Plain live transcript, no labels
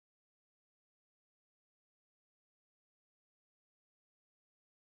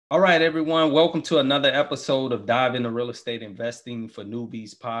All right, everyone. Welcome to another episode of Dive into Real Estate Investing for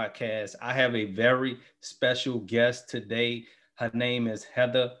Newbies podcast. I have a very special guest today. Her name is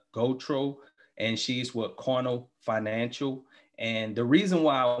Heather Gautreau, and she's with Cardinal Financial. And the reason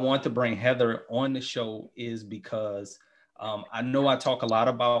why I want to bring Heather on the show is because I know I talk a lot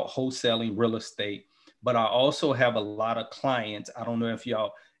about wholesaling real estate, but I also have a lot of clients. I don't know if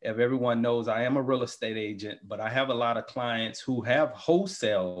everyone knows, I am a real estate agent, but I have a lot of clients who have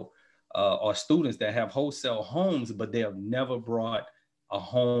wholesale or students that have wholesale homes, but they have never brought a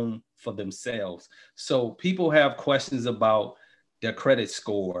home for themselves. So people have questions about their credit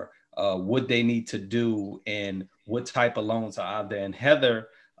score, what they need to do, and what type of loans are out there. And Heather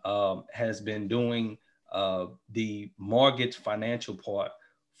has been doing the mortgage financial part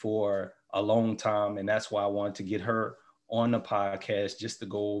for a long time. And that's why I wanted to get her on the podcast just to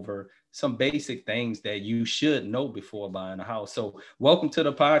go over some basic things that you should know before buying a house. So welcome to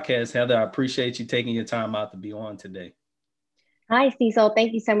the podcast, Heather. I appreciate you taking your time out to be on today. Hi, Cecil.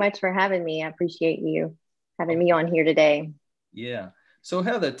 Thank you so much for having me. I appreciate you having me on here today. Yeah. So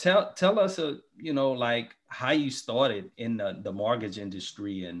Heather, tell us, like how you started in the mortgage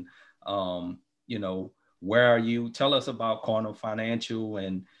industry and, where are you? Tell us about Cardinal Financial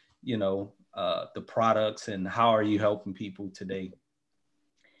and, the products and how are you helping people today?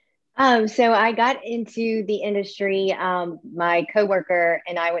 So I got into the industry. My coworker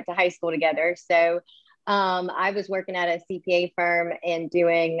and I went to high school together. So I was working at a CPA firm and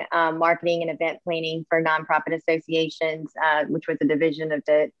doing marketing and event planning for nonprofit associations, which was a division of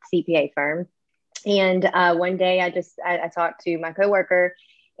the CPA firm. And one day I talked to my coworker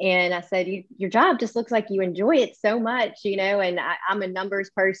and I said, your job just looks like you enjoy it so much, and I'm a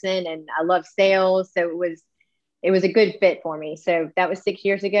numbers person and I love sales. So it was a good fit for me. So that was 6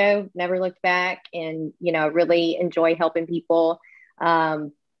 years ago, never looked back. And, really enjoy helping people,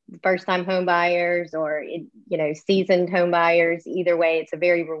 first time home buyers or, seasoned home buyers. Either way, it's a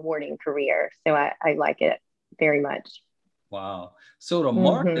very rewarding career. So I like it very much. Wow. So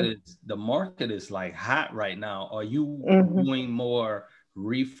the market is like hot right now. Are you doing more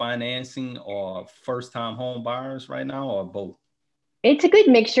refinancing or first time home buyers right now or both? It's a good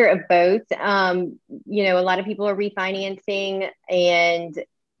mixture of both. A lot of people are refinancing and,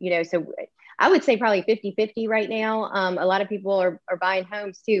 so I would say probably 50-50 right now. A lot of people are buying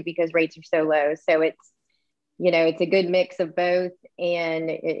homes too, because rates are so low. So it's a good mix of both. And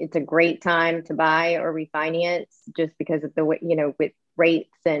it's a great time to buy or refinance just because of with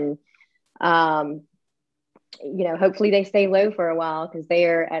rates and, hopefully they stay low for a while because they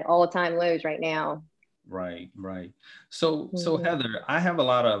are at all-time lows right now. Right. So Heather, I have a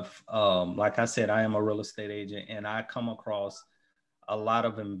lot of, like I said, I am a real estate agent and I come across a lot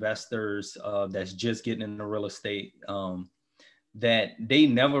of investors that's just getting into real estate that they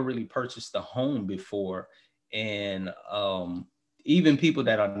never really purchased a home before. And even people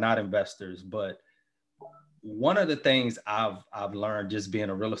that are not investors, but one of the things I've learned just being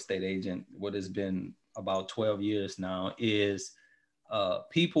a real estate agent, what has been about 12 years now, is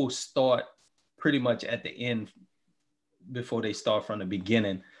people start pretty much at the end before they start from the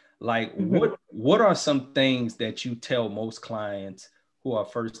beginning. Like what are some things that you tell most clients who are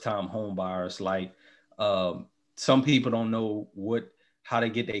first time home buyers? Like some people don't know how to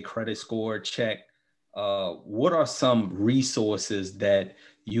get their credit score checked. What are some resources that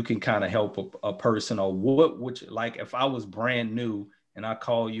you can kind of help a person, or like if I was brand new and I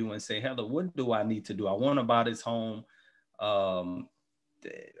call you and say, Heather, what do I need to do? I want to buy this home.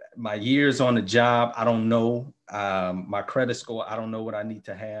 My years on the job, I don't know. My credit score, I don't know what I need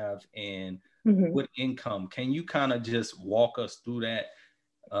to have, and what income. Can you kind of just walk us through that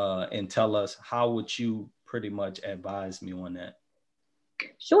and tell us how would you pretty much advise me on that?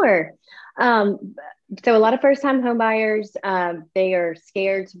 Sure. So a lot of first time home buyers, they are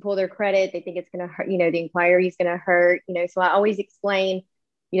scared to pull their credit. They think it's going to hurt, the inquiry is going to hurt, so I always explain,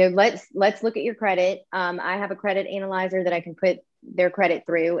 let's look at your credit. I have a credit analyzer that I can put their credit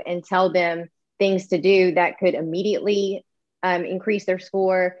through and tell them things to do that could immediately increase their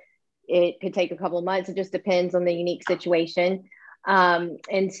score. It could take a couple of months. It just depends on the unique situation.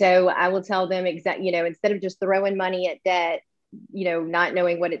 And so I will tell them instead of just throwing money at debt, not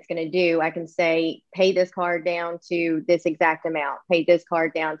knowing what it's going to do, I can say, pay this card down to this exact amount, pay this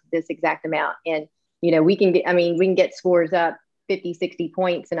card down to this exact amount. And, we can get scores up 50, 60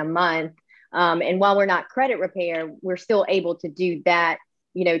 points in a month. And while we're not credit repair, we're still able to do that,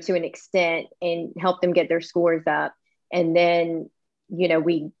 to an extent and help them get their scores up. And then,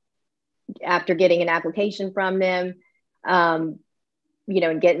 after getting an application from them, and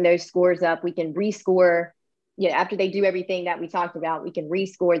getting those scores up, we can rescore after they do everything that we talked about, we can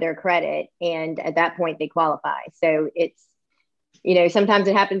rescore their credit. And at that point they qualify. So it's, sometimes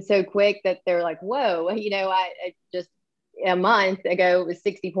it happens so quick that they're like, whoa, I just a month ago, it was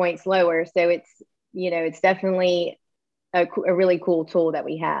 60 points lower. So it's definitely a really cool tool that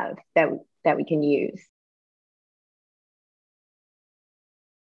we have that we can use.